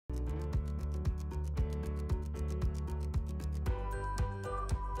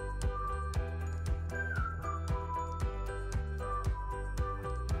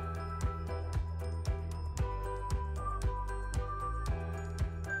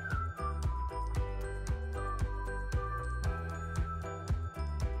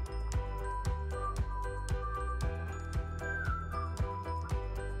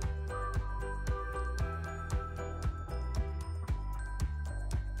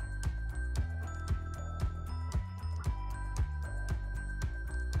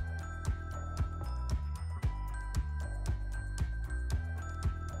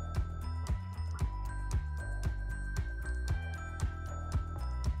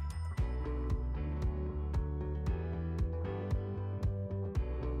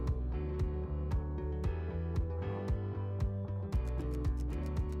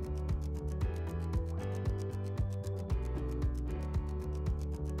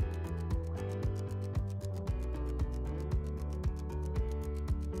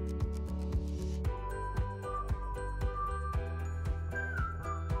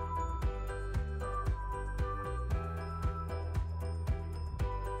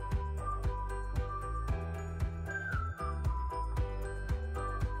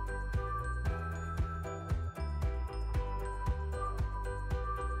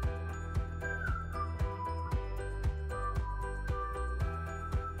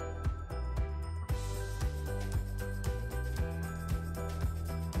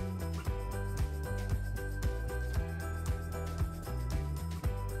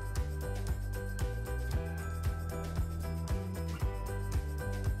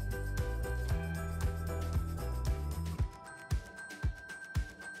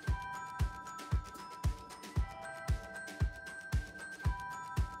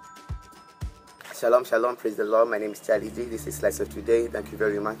Shalom, shalom, praise the Lord. My name is Charlie G. This is Slice of Today. Thank you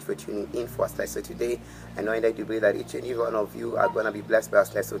very much for tuning in for Slice of Today. I know that you believe that each and every one of you are going to be blessed by our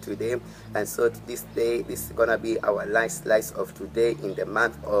Slice of Today. And so this day, this is going to be our last Slice of Today in the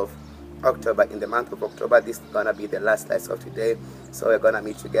month of October. In the month of October, this is going to be the last Slice of Today. So we're going to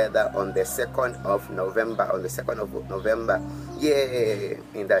meet together on the 2nd of November. On the 2nd of November. Yay!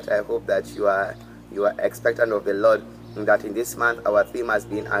 In that, I hope that you are expectant of the Lord. That in this month our theme has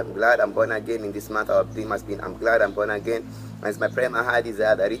been I'm glad I'm born again. In this month our theme has been I'm glad I'm born again. And it's my prayer, my heart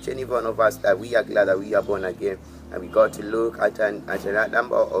desire that each and every one of us that we are glad that we are born again. And we got to look at a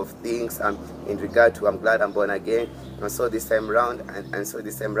number of things in regard to I'm glad I'm born again. And so this time round,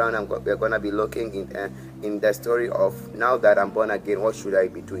 we're gonna be looking in the story of now that I'm born again, what should I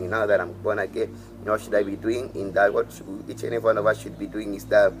be doing? Now that I'm born again, what should I be doing? In that, what each and every one of us should be doing is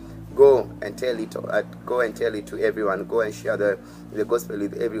that go and tell it to everyone. Go and share the gospel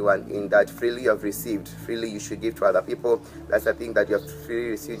with everyone. In that freely you have received, freely you should give to other people. That's the thing that you have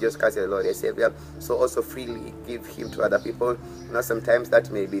freely received, just as the Lord and Savior. So also freely give him to other people. You know, sometimes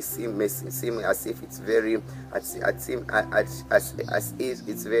that may seem as if it's very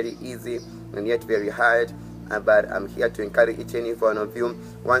it's very easy and yet very hard. But I'm here to encourage each and every one of you.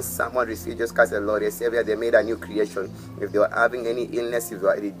 Once someone receives just as the Lord and Savior, they made a new creation. If they are having any illness, if they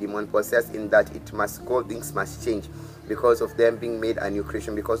are demon possessed, in that it must go, things must change because of them being made a new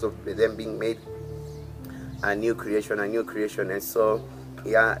creation, because of them being made a new creation. And so,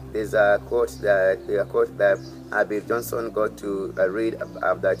 yeah, there's a quote that Bill Johnson got to read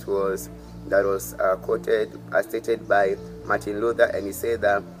that was stated by Martin Luther, and he said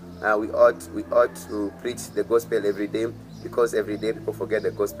that we ought to preach the gospel every day, because every day people forget the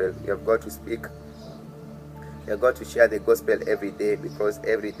gospel. You have got to speak. You have got to share the gospel every day, because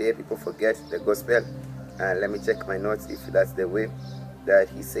every day people forget the gospel. And let me check my notes if that's the way that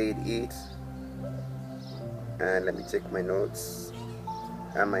he said it. And let me check my notes.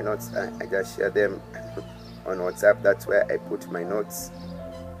 And my notes, I just share them on WhatsApp. That's where I put my notes.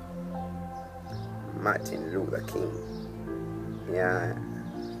 Martin Luther King. Yeah.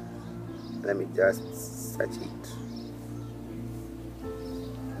 Let me just search it.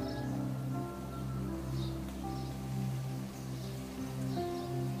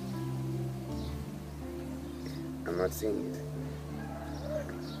 I'm not seeing it.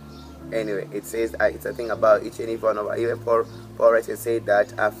 Anyway, it says it's a thing about each and every one of us. Even Paul writes and said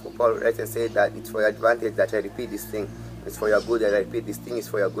that it's for your advantage that I repeat this thing. It's for your good that I repeat this thing. It's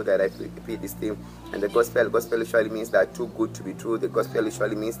for your good that I repeat this thing. And the gospel usually means that too good to be true. The gospel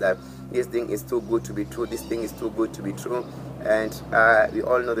usually means that this thing is too good to be true. This thing is too good to be true. And we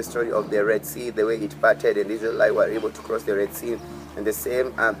all know the story of the Red Sea, the way it parted, and the Israelites were able to cross the Red Sea. And the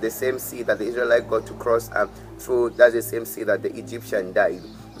same sea that the Israelites got to cross through, that's the same sea that the Egyptian died.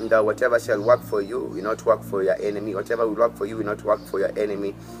 And whatever shall work for you will not work for your enemy. Whatever will work for you will not work for your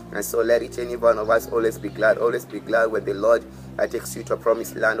enemy. And so let each and every one of us always be glad. Always be glad when the Lord takes you to a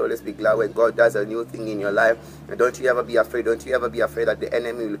promised land. Always be glad when God does a new thing in your life. And don't you ever be afraid. Don't you ever be afraid that the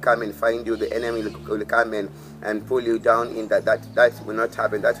enemy will come and find you. The enemy will come and pull you down in that will not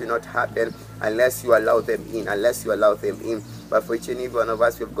happen. That will not happen unless you allow them in. Unless you allow them in. But for each and every one of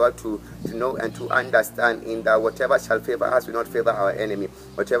us, we've got to know and to understand in that whatever shall favor us will not favor our enemy.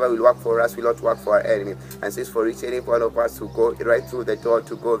 Whatever will work for us will not work for our enemy. And so it's for each and every one of us to go right through the door,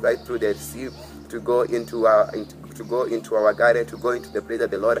 to go right through the sea, to go into our garden, to go into the place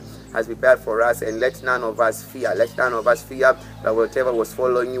that the Lord has prepared for us. And let none of us fear. Let none of us fear that whatever was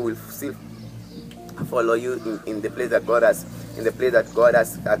following you will still follow you in the place that God has,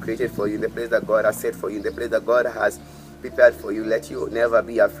 created for you, in the place that God has set for you, in the place that God has prepared for you. Let you never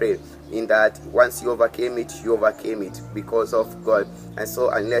be afraid, in that once you overcame it because of God. And so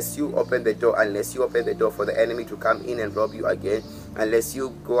unless you open the door for the enemy to come in and rob you again, unless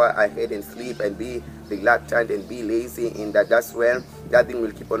you go ahead and sleep and be reluctant and be lazy, in that's when that thing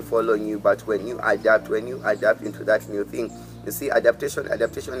will keep on following you. But when you adapt into that new thing, you see, adaptation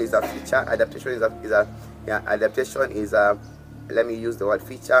is a feature. Adaptation is a let me use the word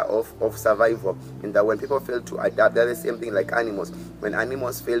feature of survival. In that when people fail to adapt, they're the same thing like animals. When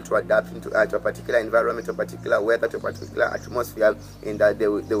animals fail to adapt into to a particular environment, to a particular weather, to a particular atmosphere, in that they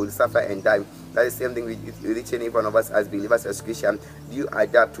will suffer and die. That's the same thing with each and every one of us as believers, as Christians. You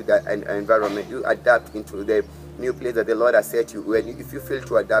adapt to that environment. You adapt into the new place that the Lord has set you. If you fail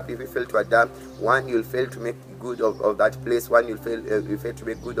to adapt, one, you'll fail to make good of that place. One, you fail to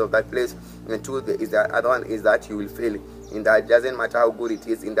make good of that place. And two, the other one is that you will fail. In that it doesn't matter how good it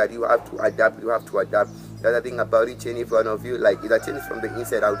is, in that you have to adapt. The other thing about it, change for one of you, like either change from the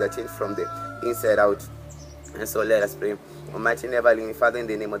inside out, or change from the inside out. And so let us pray. Almighty never living Father, in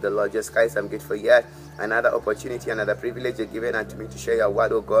the name of the Lord Jesus Christ, I'm grateful yet another opportunity, another privilege you're given unto me to share your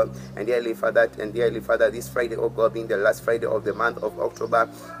word, oh God. And dearly Father, this Friday, oh God, being the last Friday of the month of October,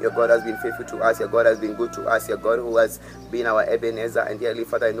 your God has been faithful to us, your God has been good to us, your God who has been our Ebenezer. And dearly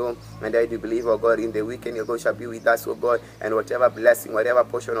Father, I know and I do believe, oh God, in the weekend your God shall be with us, oh God, and whatever blessing, whatever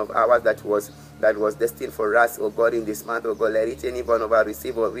portion of ours that was destined for us, oh God, in this month, oh God, let it any one of us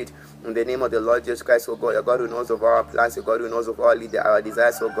receive of it in the name of the Lord Jesus Christ, oh God, your God who knows of our plans, your God who knows of our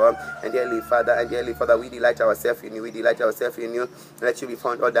desires, oh God. And dearly Father, we delight ourselves in you, Let you be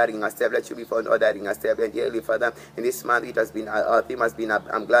found ordering our step, And dearly Father, in this month it has been, our theme has been,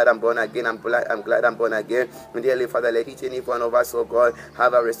 I'm glad I'm born again, I'm glad I'm born again. And dearly Father, let each and every one of us, oh God,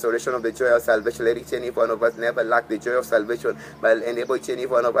 have a restoration of the joy of salvation. Let each and every one of us never lack the joy of salvation, but enable each and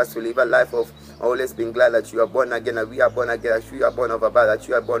every one of us to live a life of always being glad that you are born again, that we are born again, that you are born of above, that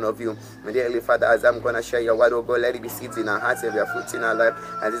you are born of you. And dearly Father, as I'm going to share your word, oh God, let it be seeds in our hearts and their fruits in our life.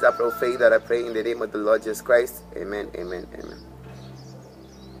 And this is a faith that I pray in the name of the Lord Jesus Christ. Amen, amen, amen.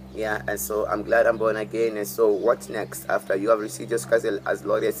 Yeah, and so I'm glad I'm born again. And so what next? After you have received Jesus Christ as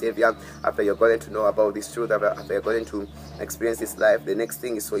Lord and Savior, after you're going to know about this truth, after you're going to experience this life, the next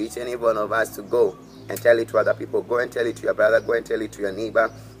thing is for each and every one of us to go and tell it to other people. Go and tell it to your brother, go and tell it to your neighbor,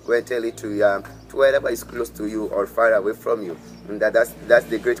 go and tell it to wherever is close to you or far away from you. And that's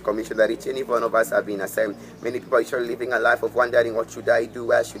the great commission that each and every one of us have been assigned. Many people are actually living a life of wondering, what should I do,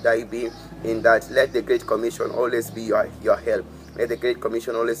 where should I be? In that, let the great commission always be your help. Let the great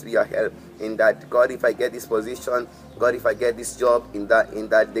commission always be your help. In that, God, if I get this position, God, if I get this job,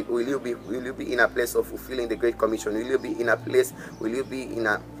 will you be in a place of fulfilling the great commission? Will you be in a place? Will you be in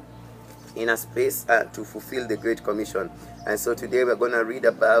a space to fulfill the great commission? And so today we're going to read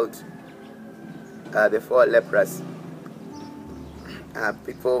about the 4 lepers.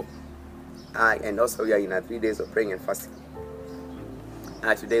 People, and also we are in 3 days of praying and fasting.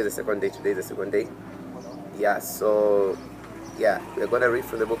 Today is the second day. Yeah, so yeah, we're going to read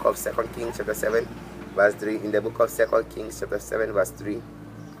from the book of 2 Kings chapter 7 verse 3. In the book of 2 Kings chapter 7 verse 3.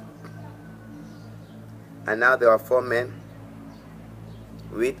 And now there are 4 men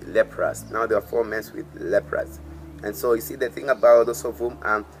with lepers. And so you see, the thing about those of whom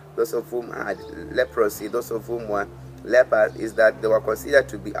had leprosy, those of whom were lepers, is that they were considered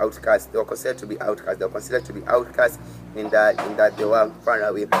to be outcasts. They were considered to be outcasts in that they were far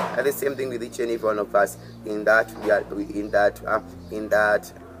away. And the same thing with each and every one of us. In the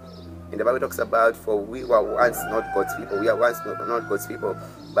Bible talks about, for we were once not God's people. We are once not God's people,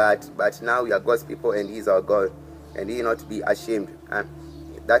 but now we are God's people, and He is our God, and He not be ashamed.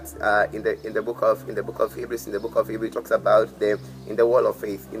 That's in the book of Hebrews. In the book of Hebrews, talks about in the wall of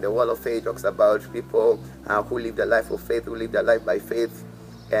faith. In the wall of faith, talks about people who live the life of faith, who live their life by faith.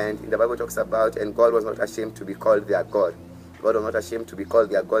 And in the Bible talks about, and God was not ashamed to be called their God. God was not ashamed to be called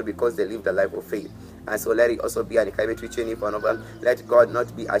their God, because they lived the life of faith. And so let it also be an encouragement to each and every one of them. Let God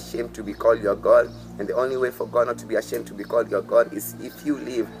not be ashamed to be called your God. And the only way for God not to be ashamed to be called your God is if you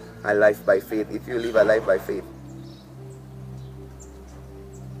live a life by faith. If you live a life by faith.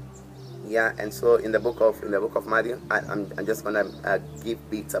 Yeah, and so in the book of Matthew, I'm just gonna give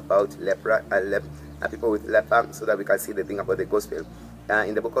bits about people with leper, so that we can see the thing about the gospel.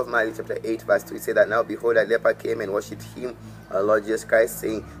 In the book of Matthew chapter 8 verse 2, it said that, now behold, a leper came and worshipped him, our Lord Jesus Christ,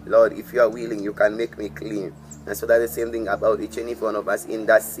 saying, Lord, if you are willing, you can make me clean. And so that's the same thing about each and every one of us. In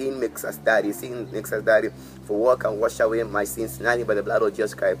that, sin makes us dirty. Sin makes us dirty. For walk and wash away my sins, nothing but the blood of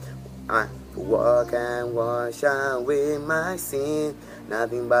Jesus Christ. Walk and wash away my sin,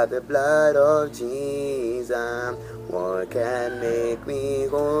 nothing but the blood of Jesus. What can make me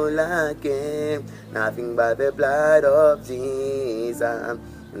whole again? Nothing but the blood of Jesus.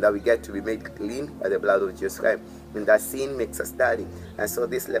 And that we get to be made clean by the blood of Jesus Christ. And that sin makes us dirty. And so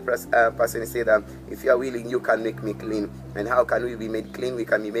this leprous person said that, if you are willing, you can make me clean. And how can we be made clean? We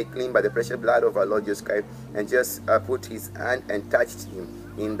can be made clean by the precious blood of our Lord Jesus Christ. And just put his hand and touched him.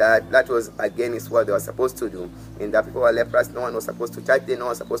 In that was again is what they were supposed to do. In that people were lepers, no one was supposed to touch them, no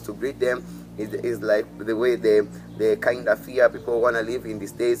one was supposed to greet them. It's like the way they kind of fear people want to live in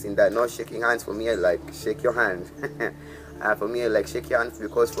these days, in that not shaking hands. For me, like shake your hand. For me, like shake your hands,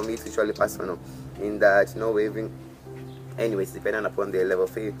 because for me it's usually personal. In that no waving. Anyways, depending upon their level of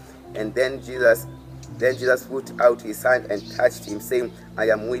faith. And then Jesus put out his hand and touched him, saying, I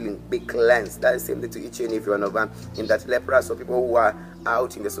am willing, be cleansed. That is the same thing to each and every one of them. In that lepers, so people who are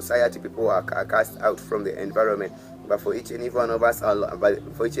out in the society, people who are cast out from the environment. But for each and every one of us,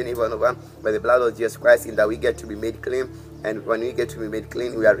 by the blood of Jesus Christ, in that we get to be made clean, and when we get to be made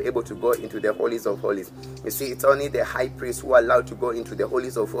clean, we are able to go into the holies of holies. You see, it's only the high priest who are allowed to go into the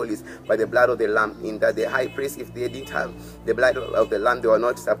holies of holies by the blood of the lamb. In that the high priest, if they didn't have the blood of the lamb, they were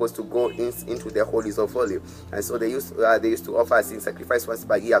not supposed to go into the holies of holies. And so they used to offer a sin sacrifice once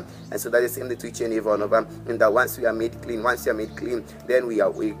per year. And so that is same to each and every one of them. And that once we are made clean, then we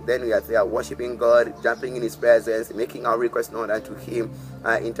are there worshiping God, jumping in His presence, making our requests known unto Him,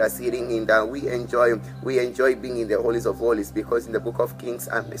 interceding in that we enjoy being in the holies of holies, because in the book of Kings,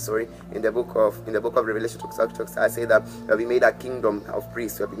 in the book of Revelation talks I say that we have been made a kingdom of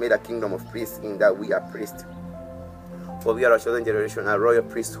priests. We have been made a kingdom of priests in that we are priests. For we are a chosen generation, a royal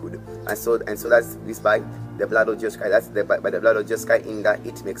priesthood, and so that's this by the blood of Jesus Christ. That's by the blood of Jesus Christ, in that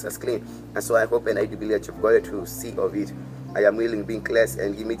it makes us clean. And so I hope and I do believe that you've got to see of it. I am willing, being cleansed,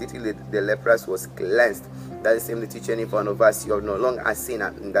 and immediately the leprous was cleansed. That is the same teaching in front of us. You are no longer a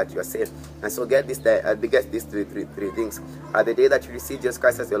sinner, in that you are saved. And so get these three things. The day that you receive Jesus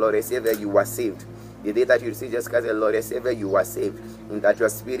Christ as your Lord and Savior, you are saved. The day that you receive Jesus Christ as your Lord and Savior, you are saved. In that your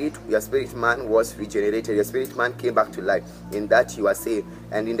spirit man was regenerated. Your spirit man came back to life. In that you are saved.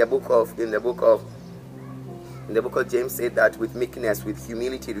 And in the book of James said that with meekness, with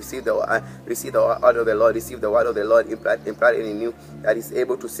humility, receive the word of the Lord, receive the word of the Lord, implanted in you, that is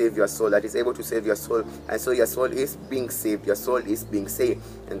able to save your soul, and so your soul is being saved,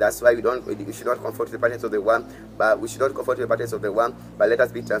 and that's why we should not conform to the patterns of the one, but let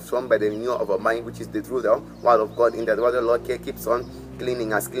us be transformed by the renewal of our mind, which is the truth, the word of God. In that the word of the Lord keeps on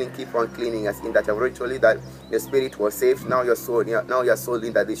cleaning us, keep on cleaning us. In that I've already told you that your spirit was saved, now your soul, in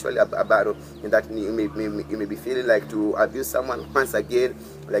that they surely a battle, in that you may be feeling like to abuse someone once again,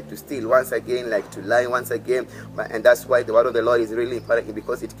 like to steal once again, like to lie once again. And that's why the word of the Lord is really important,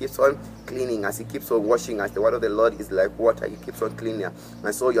 because it keeps on cleaning us, it keeps on washing us. The word of the Lord is like water, it keeps on cleaning us.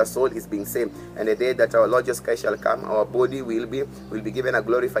 And so your soul is being saved. And the day that our Lord Jesus Christ shall come, our body will be given a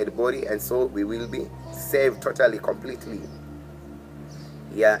glorified body, and so we will be saved totally, completely.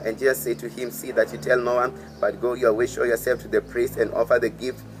 Yeah, and just say to him, see that you tell no one, but go your way, show yourself to the priest, and offer the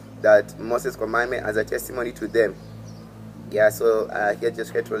gift that Moses commanded as a testimony to them. Yeah, so here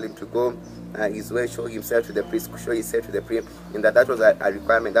just told him to go his way, show himself to the priest, and that was a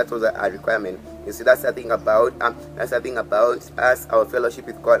requirement. That was a requirement. You see, that's the thing about us, our fellowship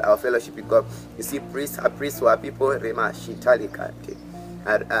with God. You see, priests were people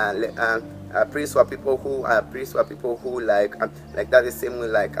priests were people who like that, the same way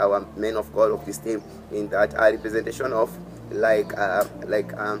like our men of God of this team, in that representation of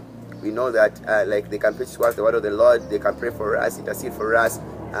we know that like they can preach to us the word of the Lord, they can pray for us, intercede for us,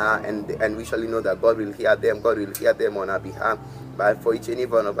 and we surely know that God will hear them on our behalf. But for each and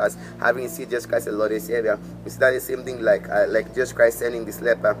every one of us, having seen Jesus Christ the Lord and Savior, is that the same thing like Jesus Christ sending this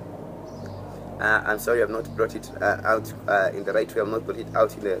leper? I'm sorry, I've not brought it out in the right way. I've not put it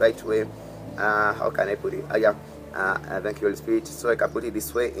out in the right way. How can I put it? Thank you, Holy Spirit. So I can put it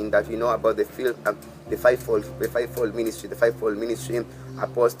this way, in that we know about the fivefold ministry: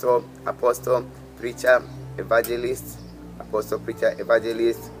 apostle, preacher, evangelist.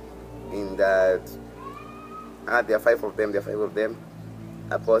 In that there are five of them: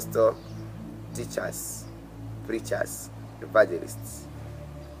 apostle, teachers, preachers, evangelists.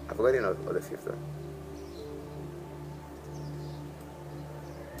 I've forgotten all the fifth one.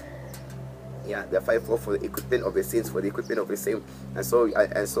 Yeah, there are five for the equipment of the saints, and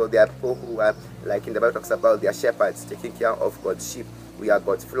so there are people who are, like in the Bible talks about, they are shepherds taking care of God's sheep. We are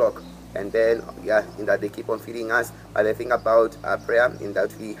God's flock, and then in that they keep on feeding us. But the thing about prayer, in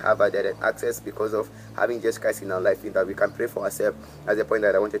that we have a direct access because of having Jesus Christ in our life, in that we can pray for ourselves. That's the point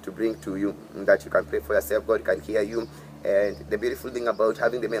that I wanted to bring to you, in that you can pray for yourself, God can hear you. And the beautiful thing about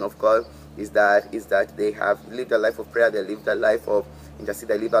having the men of God is that they have lived a life of prayer, they lived a life of intercession,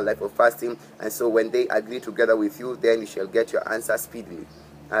 they live a life of fasting, and so when they agree together with you, then you shall get your answer speedily,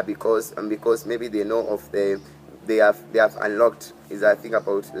 because maybe they know of they have unlocked, is a thing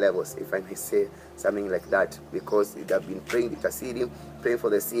about levels, if I may say something like that, because they have been praying, interceding, praying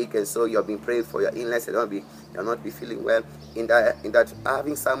for the sick, and so you have been praying for your illness, and you'll not be feeling well. In that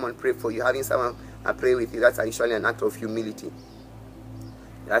having someone pray for you, having someone pray with you, that's usually an act of humility.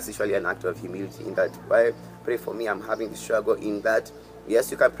 In that, why pray for me, I'm having the struggle. In that,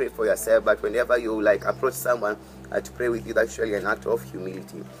 yes, you can pray for yourself, but whenever you approach someone to pray with you, that's usually an act of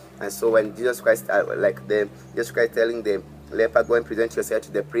humility. And so when Jesus Christ telling the leper, go and present yourself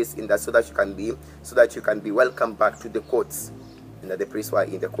to the priest, in that so that you can be welcomed back to the courts. And that the priests were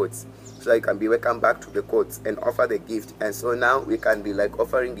in the courts, so that you can be welcomed back to the courts and offer the gift. And so now we can be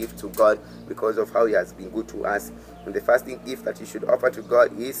offering gift to God because of how He has been good to us. And the first gift that you should offer to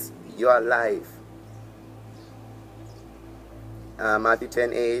God is your life. Matthew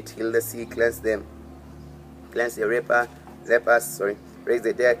 10:8, heal the sick, cleanse the lepers, raise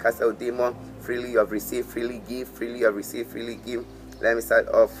the dead, cast out demon. Freely you have received, freely give. Freely you have received, freely give. Let me start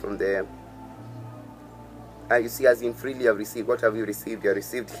off from there. And you see, as in freely you have received, what have you received? You have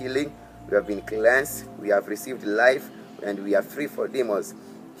received healing, we have been cleansed, we have received life, and we are free for demons.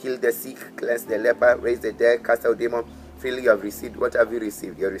 Heal the sick, cleanse the leper, raise the dead, cast out demon. Freely you have received. What have you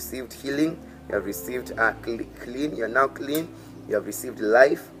received? You have received healing, you have received clean, you are now clean, you have received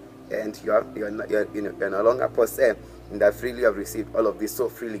life, and you're no longer possessed. In that freely you have received all of this, so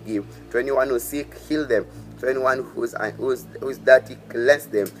freely give. To anyone who is sick, heal them. To anyone who is dirty, cleanse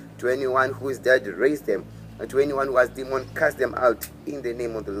them. To anyone who is dead, raise them. And to anyone who has demon, cast them out in the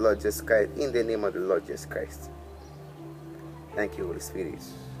name of the Lord Jesus Christ. In the name of the Lord Jesus Christ. Thank you, Holy Spirit.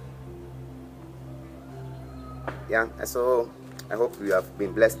 Yeah, and so I hope you have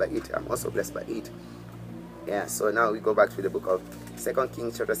been blessed by it. I'm also blessed by it. Yeah, so now we go back to the book of 2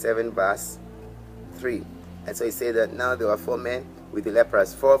 Kings chapter 7 verse 3. And so he said that now there were 4 men with the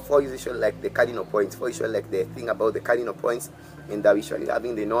lepers. Four usually like the cardinal points. 4 usually like the thing about the cardinal points, in that we usually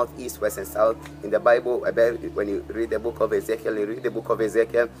having the north, east, west, and south. In the Bible, when you read the book of Ezekiel,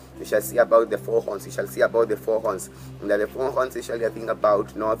 you shall see about the 4 horns. You shall see about the 4 horns. And that the 4 horns usually a thing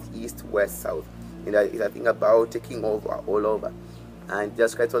about north, east, west, south. And that is a thing about taking over all over. And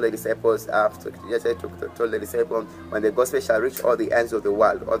Jesus Christ told the disciples, told the disciples, when the gospel shall reach all the ends of the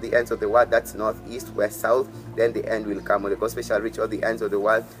world, that's north, east, west, south, then the end will come. When the gospel shall reach all the ends of the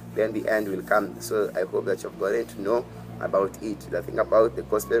world, then the end will come. So I hope that you've gotten to know about it. The thing about the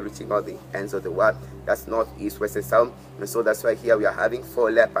gospel reaching all the ends of the world, that's north, east, west, and south. And so that's why here we are having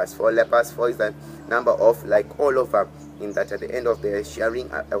 4 lepers. 4 lepers, 4 is the number of like all over. In that at the end of the sharing,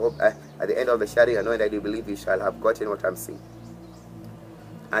 I hope at the end of the sharing, I know that you believe you shall have gotten what I'm saying.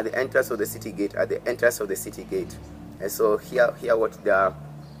 At the entrance of the city gate, and so here what the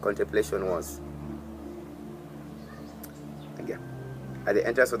contemplation was. Again, at the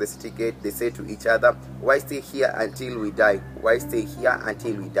entrance of the city gate, they say to each other, why stay here until we die? Why stay here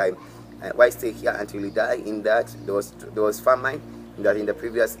until we die? Why stay here until we die? In that there was famine. In that in the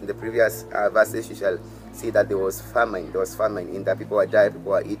previous verses you shall see that there was famine. In that people were dying,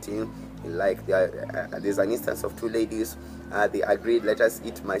 people were eating. Like there's an instance of 2 ladies. They agreed, let us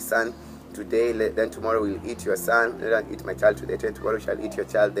eat my son today, then tomorrow we'll eat your son. Let us eat my child today, then tomorrow we shall eat your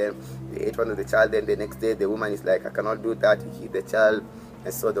child. Then they ate one of the child, then the next day the woman is like, I cannot do that, he hit the child.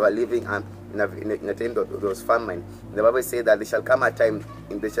 And so they were living in a time that there was famine. The Bible says that there shall come a time,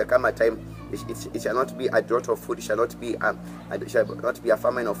 it shall not be a drought of food, it shall not be a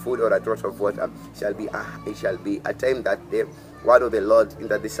famine of food or a drought of water. It shall be a time that the word of the Lord, in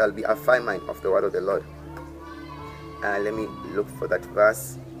that there shall be a famine of the word of the Lord. Let me look for that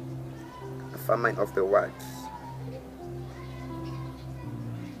verse. A famine of the word.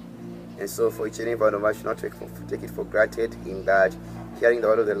 And so for each and every one of us, should not take it for granted, in that hearing the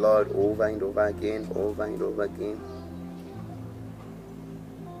word of the Lord over and over again.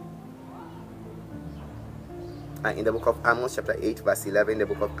 In the book of Amos chapter 8 verse 11,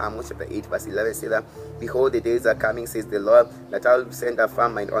 says that, behold, the days are coming, says the Lord, that I will send a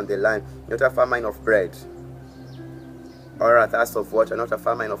famine on the land, not a famine of bread or a thirst of water, not a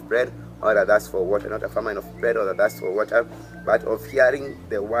famine of bread or a thirst for water, not a famine of bread or a thirst for water, but of hearing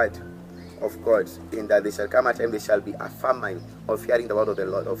the word of God. In that there shall come a time, there shall be a famine of hearing the word of the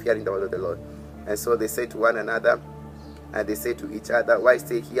Lord, And so they say to one another, and they say to each other, why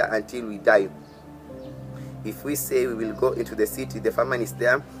stay here until we die? If we say we will go into the city, the famine is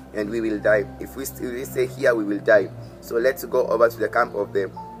there, and we will die. If we stay here, we will die. So let's go over to the camp of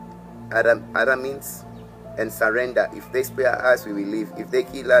the Arameans and surrender. If they spare us, we will live. If they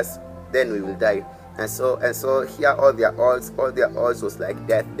kill us, then we will die. And so here all their odds was like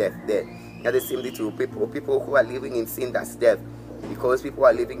death. Now the same thing to people who are living in sin, that's death. Because people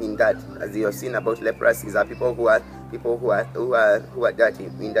are living in that, as you have seen about leprosy, are people who are dirty.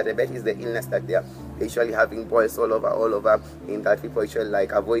 In that diabetes is the illness that they are usually having boils all over. In that people usually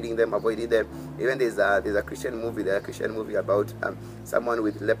like avoiding them. Even there's a Christian movie about someone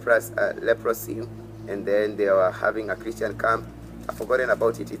with leprosy, and then they are having a Christian camp. I've forgotten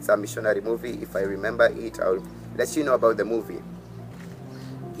about it. It's a missionary movie. If I remember it, I'll let you know about the movie.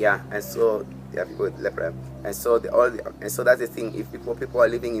 Yeah, and so there are people with leprosy, and so that's the thing. If people are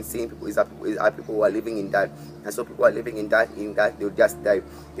living in sin, people who are living in that, and so people are living in that they'll just die.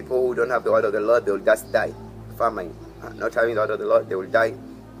 People who don't have the word of the Lord, they'll just die. Famine, not having the word of the Lord, they will die.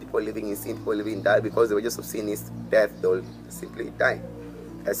 People living in sin, people living in that, because the wages of sin is death, they will simply die.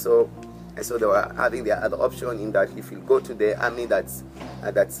 And so they were having the other option, in that if you go to the army that's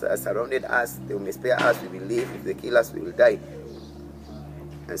surrounded us, they will spare us, we will live. If they kill us, we will die.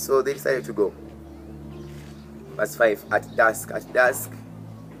 And so they decided to go. Verse 5, at dusk,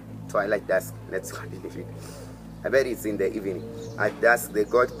 twilight dusk, let's continue. I bet it's in the evening. At dusk they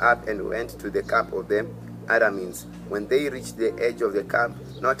got up and went to the camp of the Arameans. When they reached the edge of the camp,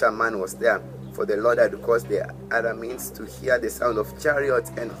 not a man was there, for the Lord had caused the Arameans to hear the sound of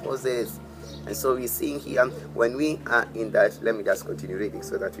chariots and horses. And so we're seeing here, when we are in that, let me just continue reading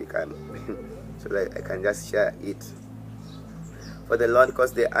so that we can, so that I can just share it. For the Lord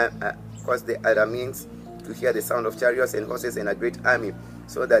caused the Arameans to hear the sound of chariots and horses and a great army,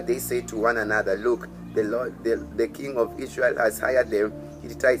 so that they say to one another, look, the king of Israel has hired the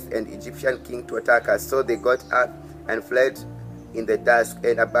Hittites and Egyptian king to attack us. So they got up and fled in the dusk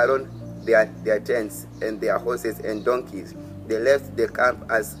and abandoned their tents and their horses and donkeys. They left the camp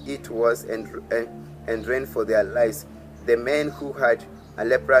as it was and ran for their lives. The men who had a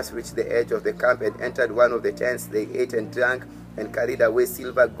leprosy reached the edge of the camp and entered one of the tents. They ate and drank and carried away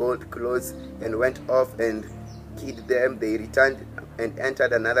silver, gold, clothes, and went off and hid them. They returned and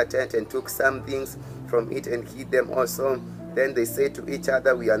entered another tent and took some things from it and hid them also. Then they said to each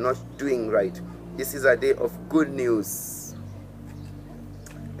other, we are not doing right. This is a day of good news.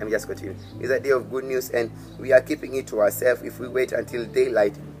 Let me just continue. It's a day of good news, and we are keeping it to ourselves if we wait until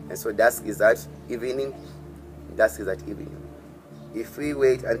daylight. And so dusk is at evening. Dusk is at evening. If we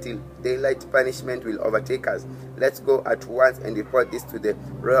wait until daylight, punishment will overtake us. Let's go at once and report this to the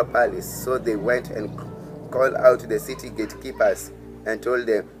royal palace. So they went and called out to the city gatekeepers and told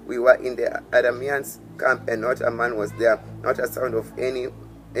them, we were in the Arameans' camp, and not a man was there, not a sound of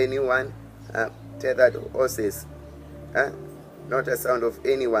anyone tethered horses, not a sound of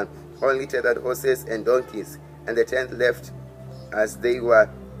anyone, only tethered horses and donkeys. And the tent left as they were.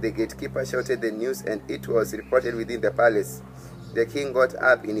 The gatekeeper shouted the news, and it was reported within the palace. The king got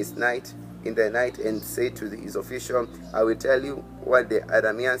up in the night and said to his official, I will tell you what the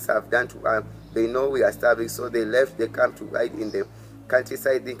Arameans have done to us. They know we are starving, so they left the camp to hide in the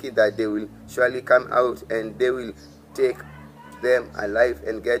countryside, thinking that they will surely come out and they will take them alive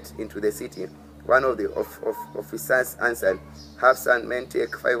and get into the city. One of the officers answered, have some men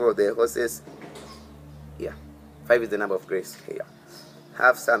take 5 of the horses. Yeah, 5 is the number of grace. Yeah.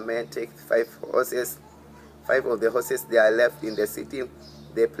 Have some men take 5 horses. 5 of the horses they are left in the city.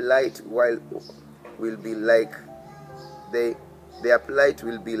 Their plight will be like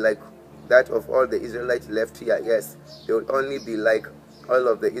that of all the Israelites left here. Yes, they will only be like all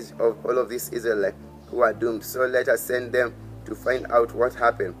of these Israelites who are doomed. So let us send them to find out what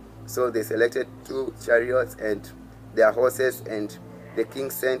happened. So they selected 2 chariots and their horses, and the king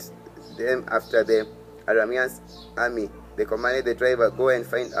sent them after the Arameans' army. They commanded the driver, go and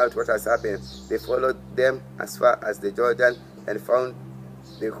find out what has happened. They followed them as far as the Jordan and found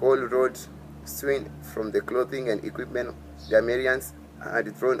the whole road strewn from the clothing and equipment the Arameans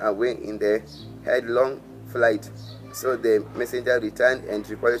had thrown away in the headlong flight. So the messenger returned and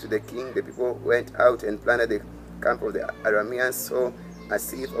reported to the king. The people went out and plundered the camp of the Arameans. So a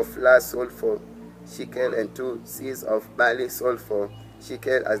seah of flour sold for shekel and 2 seahs of barley sold for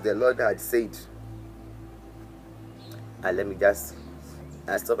shekel, as the Lord had said. Let me just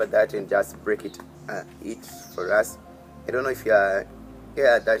stop at that and just break it for us. I don't know if you are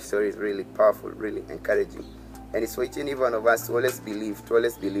here. That story is really powerful, really encouraging, and it's for each and every one of us to always believe.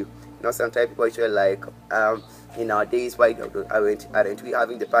 You know, sometimes people are like, in our days, why aren't we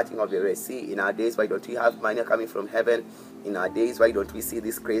having the parting of the Red Sea? In our days, why don't we have manna coming from heaven? In our days, why don't we see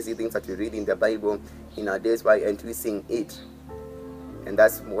these crazy things that we read in the Bible? In our days, why aren't we seeing it? And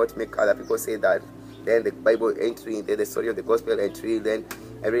that's what makes other people say that. Then the Bible entry, then the story of the gospel entry, then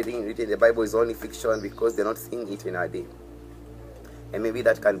everything written in the Bible is only fiction because they're not seeing it in our day. And maybe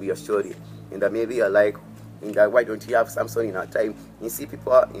that can be your story. And that maybe you're like, why don't you have Samson in our time? You see,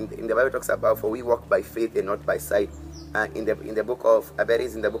 people in the Bible talks about, for we walk by faith and not by sight. In the book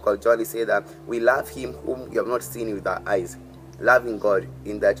of John, he said that we love him whom you have not seen with our eyes. Loving God,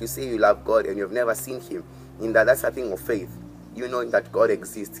 in that you say you love God and you have never seen him. In that's a thing of faith. You knowing that God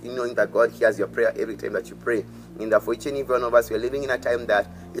exists, you knowing that God hears your prayer every time that you pray. In that for each and every one of us, we are living in a time that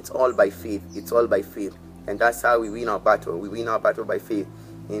it's all by faith. It's all by faith. And that's how we win our battle. We win our battle by faith.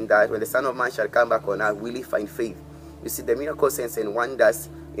 In that when the Son of Man shall come back on earth, will he find faith? You see, the miracle signs and wonders,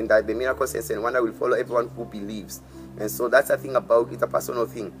 in that the miracle signs and wonder will follow everyone who believes. And so that's the thing about it's a personal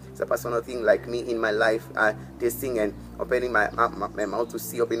thing. It's a personal thing, like me in my life, tasting and opening my mouth to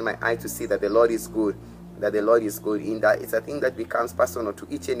see, opening my eye to see that the Lord is good. That the Lord is good. In that it's a thing that becomes personal to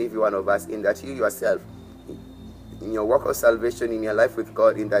each and every one of us. In that you yourself, in your work of salvation, in your life with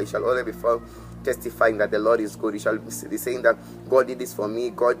God, in that you shall always be found testifying that the Lord is good. You shall be saying that God did this for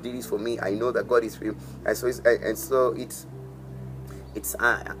me, God did this for me. I know that God is real. And so It's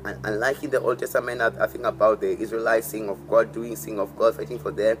unlike in the Old Testament. I think about the Israelites sing of God, doing sing of God, fighting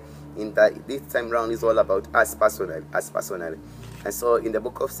for them. In that this time round is all about us personally. And so in the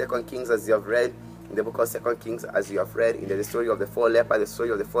book of 2 Kings, as you have read, in the book of 2 Kings, as you have read, in the story of the four lepers,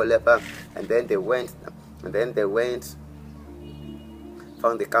 and then they went,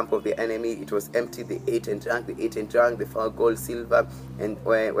 found the camp of the enemy. It was empty. They ate and drank. They found gold, silver. And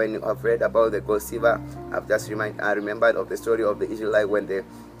when you have read about the gold, silver, I remembered of the story of the Israelites when they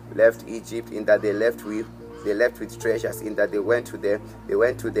left Egypt, in that they left with treasures, in that they went to the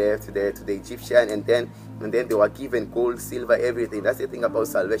Egyptian, and then they were given gold, silver, everything. That's the thing about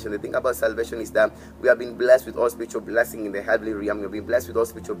salvation. The thing about salvation is that we have been blessed with all spiritual blessing in the heavenly realm. We have been blessed with all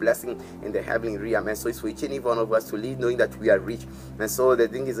spiritual blessing in the heavenly realm, and so it's for each and every one of us to live knowing that we are rich. And so the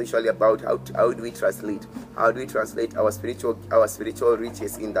thing is actually about how do we translate our spiritual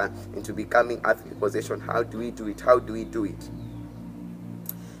riches into becoming earthly possession. How do we do it?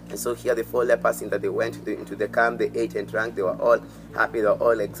 And so here the four lepers, in that they went into the camp, they ate and drank, they were all happy, they were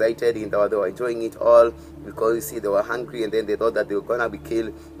all excited, they were enjoying it all, because you see they were hungry, and then they thought that they were gonna be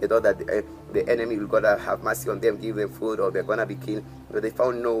killed. They thought that the enemy will gonna have mercy on them, give them food, or they're gonna be killed. But they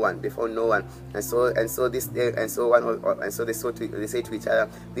found no one. And so this day, they say to each other,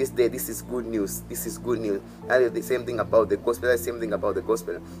 this day, this is good news. And the same thing about the gospel.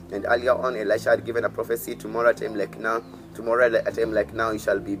 And earlier on, Elisha had given a prophecy: tomorrow at a time like now, you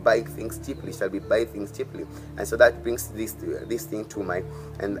shall be buying things cheaply. And so that brings this thing to mind.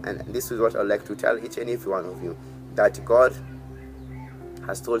 And this is what I'd like to tell each and every one of you, that God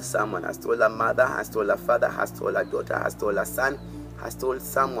has told someone, has told a mother, has told a father, has told a daughter, has told a son, has told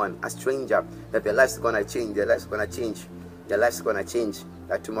someone, a stranger, that their life's gonna change.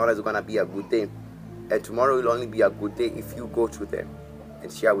 That tomorrow is gonna be a good day. And tomorrow will only be a good day if you go to them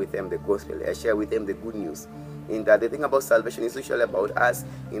and share with them the gospel, and share with them the good news. In that the thing about salvation is usually about us,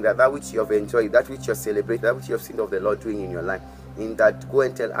 in that which you have enjoyed, that which you have celebrated, that which you have seen of the Lord doing in your life. In that, go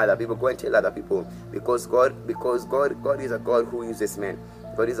and tell other people, because God is a God who uses men.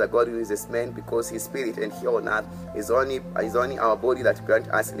 God is a God who uses men, because His Spirit, and here on earth is only our body that grants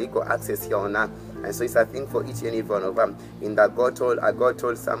us legal access here on earth. And so it's a thing for each and every one of them. In that God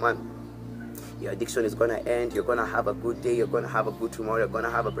told someone, your addiction is going to end, you're going to have a good day, you're going to have a good tomorrow, you're going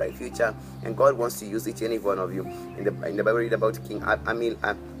to have a bright future. And God wants to use each and every one of you. In the Bible, read about King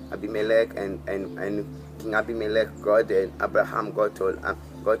Abimelech and King Abimelech, God and Abraham. God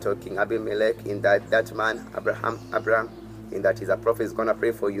told King Abimelech, in that man Abraham, in that he's a prophet, is gonna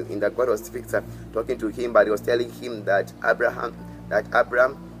pray for you. In that God was talking to him, but he was telling him that Abraham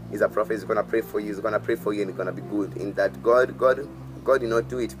is a prophet, is gonna pray for you, and it's gonna be good. In that God did not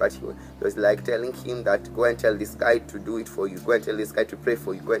do it, but he was like telling him that go and tell this guy to do it for you, go and tell this guy to pray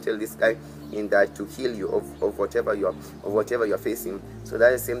for you, go and tell this guy in that to heal you of whatever you're facing. So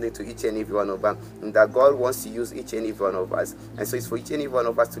that is the same thing to each and every one of us, and that God wants to use each and every one of us. And so it's for each and every one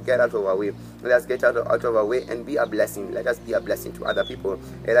of us to get out of our way. Let us get out of our way and be a blessing. Let us be a blessing to other people.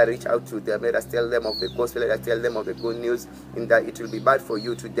 Let us reach out to them. Let us tell them of the gospel. Let us tell them of the good news, in that it will be bad for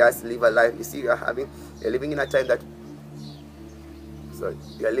you to just live a life. You see, you're living in a time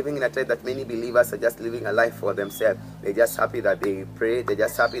that many believers are just living a life for themselves. They're just happy that they pray. They're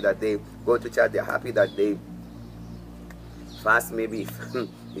just happy that they go to church. They're happy that they fast. Maybe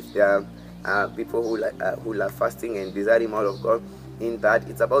if there are people who love fasting and desiring more of God, in that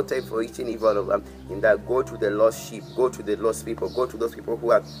it's about time for each and every one of them, in that go to the lost sheep, go to the lost people, go to those people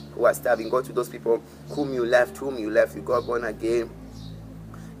who are starving, go to those people whom you left, you got born again.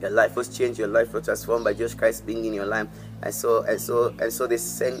 Your life was changed, your life was transformed by Jesus Christ being in your life. And so they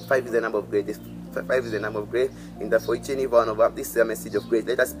send 5 is the number of grace. 5 is the number of grace. In that for each and every one of us, this is a message of grace.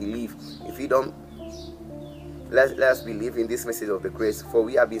 Let us believe. If you don't, let us believe in this message of the grace. For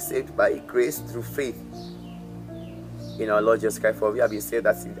we have been saved by grace through faith in our Lord Jesus Christ. For we have been saved,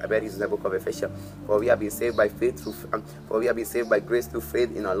 that's in the book of Ephesians. For we have been saved by faith for we have been saved by grace through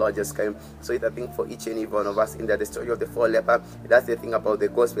faith in our Lord Jesus Christ. So it's a thing for each and every one of us. In the story of the four lepers, that's the thing about the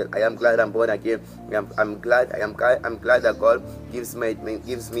gospel. I am glad I'm born again. I'm glad that God gives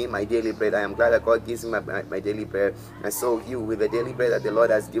me my daily bread. I am glad that God gives me my daily bread. And so you, with the daily bread that the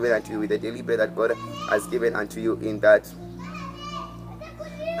Lord has given unto you, with the daily bread that God has given unto you, in that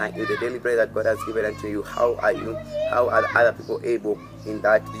with the daily bread that God has given unto you, how are other people able, in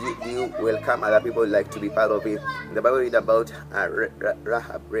that you welcome other people like to be part of it. In the Bible, read about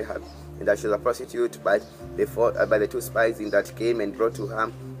Rahab, and that she was a prostitute, but by the two spies in that came and brought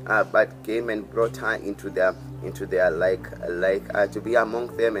her into their like to be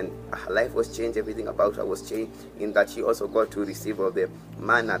among them, and her life was changed. Everything about her was changed, in that she also got to receive of the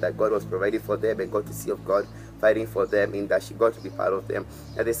manna that God was provided for them, and got to see of God fighting for them, in that she got to be part of them.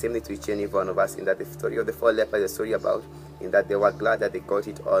 And the same thing to each and every one of us, in that the story of the four lepers, the story about, in that they were glad that they got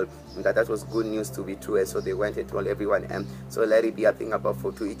it all, and that was good news to be true, and so they went and told everyone. And so let it be a thing about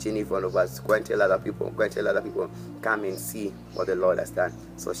for to each and every one of us. Go and tell other people, come and see what the Lord has done.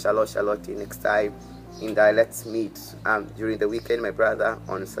 So shalom, till next time. In that, let's meet during the weekend, my brother,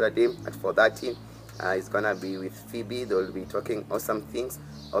 on Saturday at 4:30. It's gonna be with Phoebe. They'll be talking awesome things,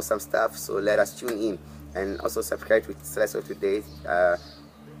 awesome stuff. So let us tune in, and also subscribe to Celestial Today's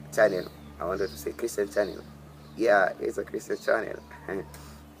channel. I wanted to say Christian channel. Yeah, it's a Christian channel.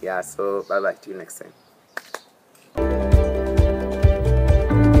 Yeah, so bye bye till next time.